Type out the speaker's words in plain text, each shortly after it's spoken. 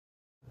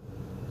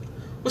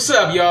What's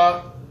up,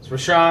 y'all? It's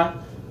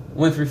Rashawn,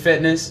 Winfree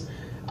Fitness.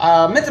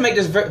 Meant to make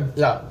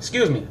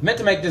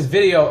this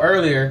video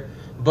earlier,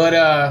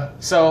 but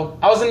so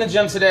I was in the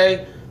gym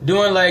today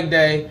doing leg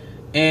day,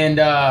 and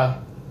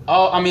I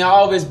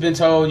always been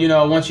told,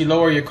 once you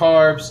lower your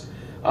carbs,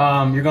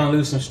 you're gonna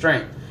lose some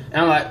strength.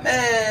 And I'm like,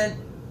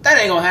 man, that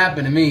ain't gonna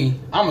happen to me.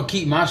 I'm gonna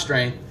keep my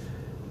strength.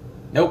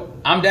 Nope,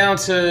 I'm down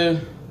to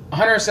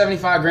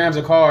 175 grams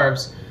of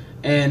carbs,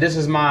 and this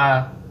is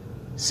my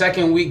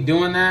second week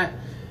doing that.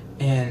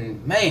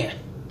 And man,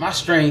 my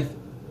strength,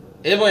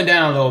 it went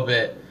down a little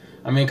bit.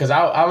 Because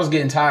I was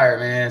getting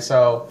tired, man.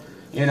 So,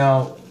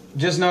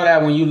 just know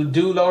that when you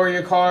do lower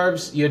your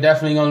carbs, you're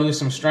definitely going to lose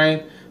some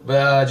strength.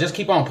 But just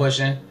keep on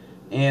pushing.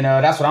 And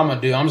that's what I'm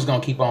going to do. I'm just going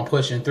to keep on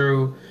pushing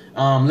through.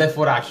 Lift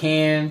what I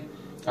can.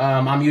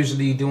 I'm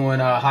usually doing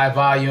high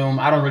volume.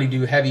 I don't really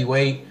do heavy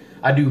weight.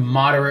 I do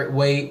moderate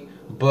weight.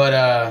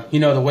 But,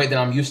 the weight that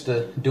I'm used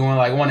to doing,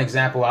 like one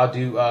example, I'll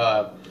do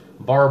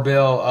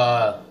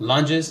barbell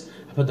lunges.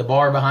 I put the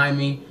bar behind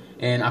me,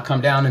 and I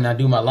come down and I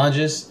do my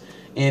lunges.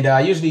 And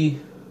I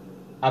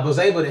was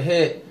able to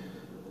hit,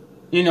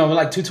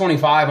 like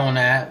 225 on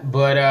that.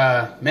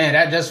 But, man,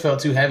 that just felt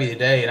too heavy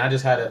today. And I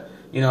just had to,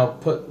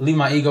 leave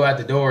my ego at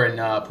the door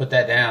and put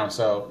that down.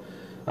 So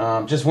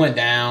just went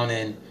down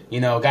and,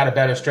 got a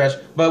better stretch.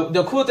 But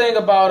the cool thing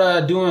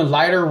about doing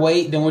lighter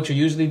weight than what you're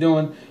usually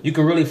doing, you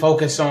can really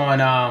focus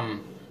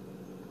on,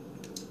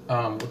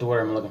 what the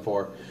word I'm looking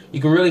for? You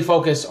can really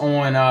focus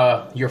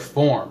on your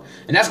form.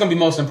 And that's going to be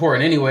most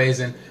important anyways.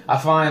 And I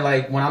find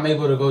like when I'm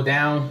able to go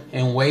down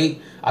in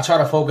weight, I try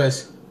to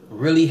focus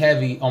really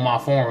heavy on my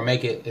form and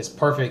make it as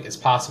perfect as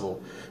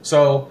possible.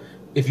 So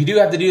if you do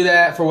have to do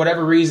that for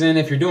whatever reason,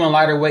 if you're doing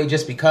lighter weight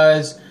just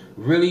because,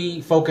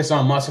 really focus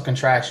on muscle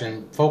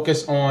contraction.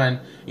 Focus on,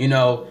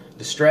 the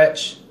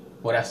stretch.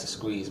 Well, that's the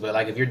squeeze. But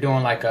like if you're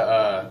doing like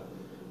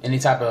any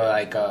type of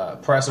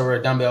like press over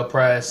a dumbbell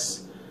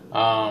press,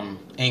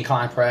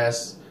 incline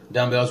press,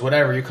 dumbbells,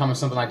 whatever, you're coming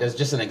something like this,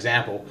 just an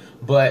example.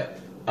 But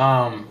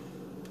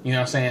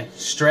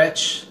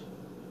stretch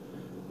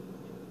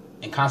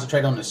and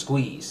concentrate on the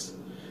squeeze.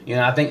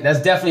 I think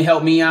that's definitely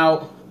helped me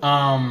out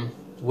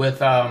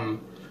with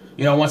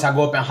once I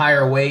go up in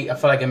higher weight, I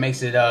feel like it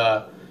makes it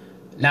not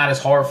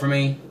as hard for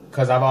me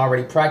because I've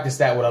already practiced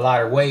that with a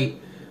lighter weight,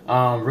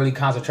 really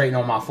concentrating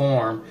on my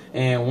form.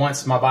 And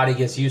once my body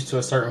gets used to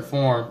a certain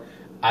form,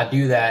 I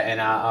do that, and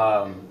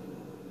I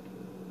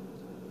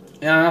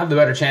have the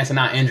better chance of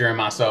not injuring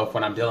myself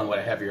when I'm dealing with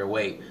a heavier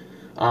weight.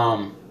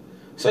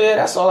 So yeah,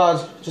 that's all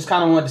I just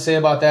kind of wanted to say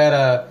about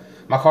that.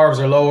 My carbs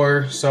are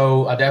lower,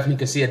 so I definitely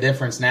can see a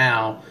difference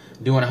now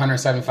doing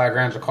 175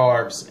 grams of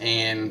carbs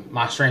and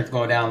my strength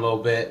going down a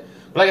little bit.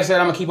 But like I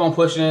said, I'm going to keep on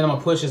pushing. I'm going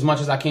to push as much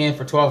as I can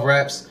for 12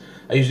 reps.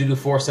 I usually do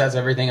 4 sets of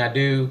everything I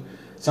do.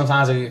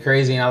 Sometimes I get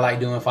crazy and I like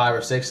doing 5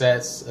 or 6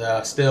 sets.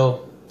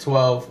 Still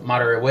 12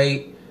 moderate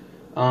weight.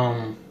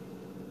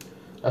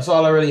 That's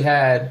all I really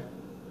had.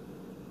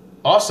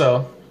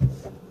 Also,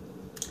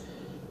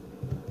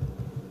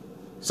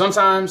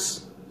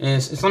 sometimes,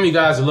 and some of you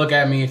guys will look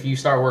at me if you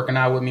start working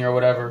out with me or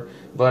whatever,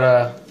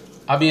 but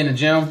I'll be in the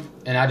gym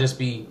and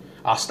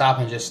I'll stop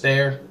and just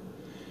stare.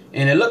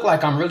 And it looked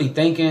like I'm really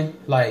thinking,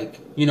 like,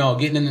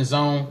 getting in the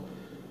zone,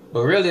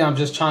 but really I'm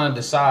just trying to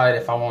decide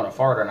if I want to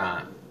fart or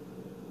not.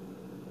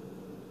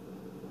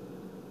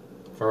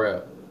 For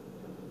real.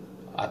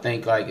 I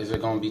think, like, is it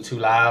going to be too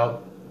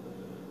loud?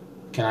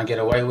 Can I get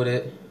away with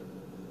it?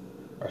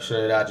 Or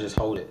should I just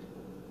hold it?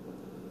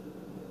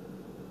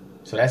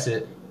 So that's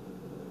it.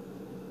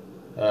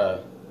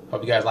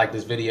 Hope you guys like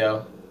this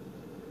video.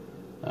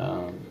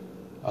 I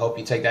hope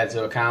you take that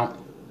into account.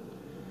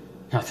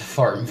 Not the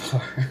farting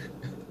part.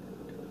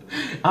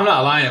 I'm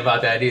not lying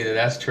about that either.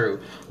 That's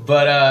true.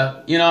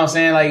 But, you know what I'm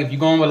saying? Like, if you're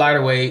going with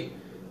lighter weight,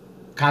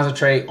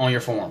 concentrate on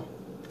your form.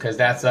 Because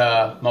that's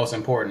most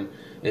important.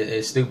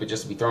 It's stupid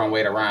just to be throwing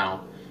weight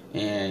around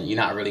and you're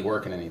not really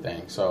working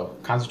anything. So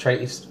concentrate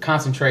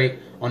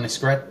on the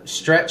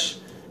stretch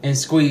and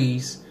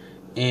squeeze,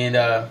 and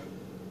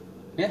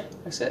yeah,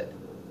 that's it.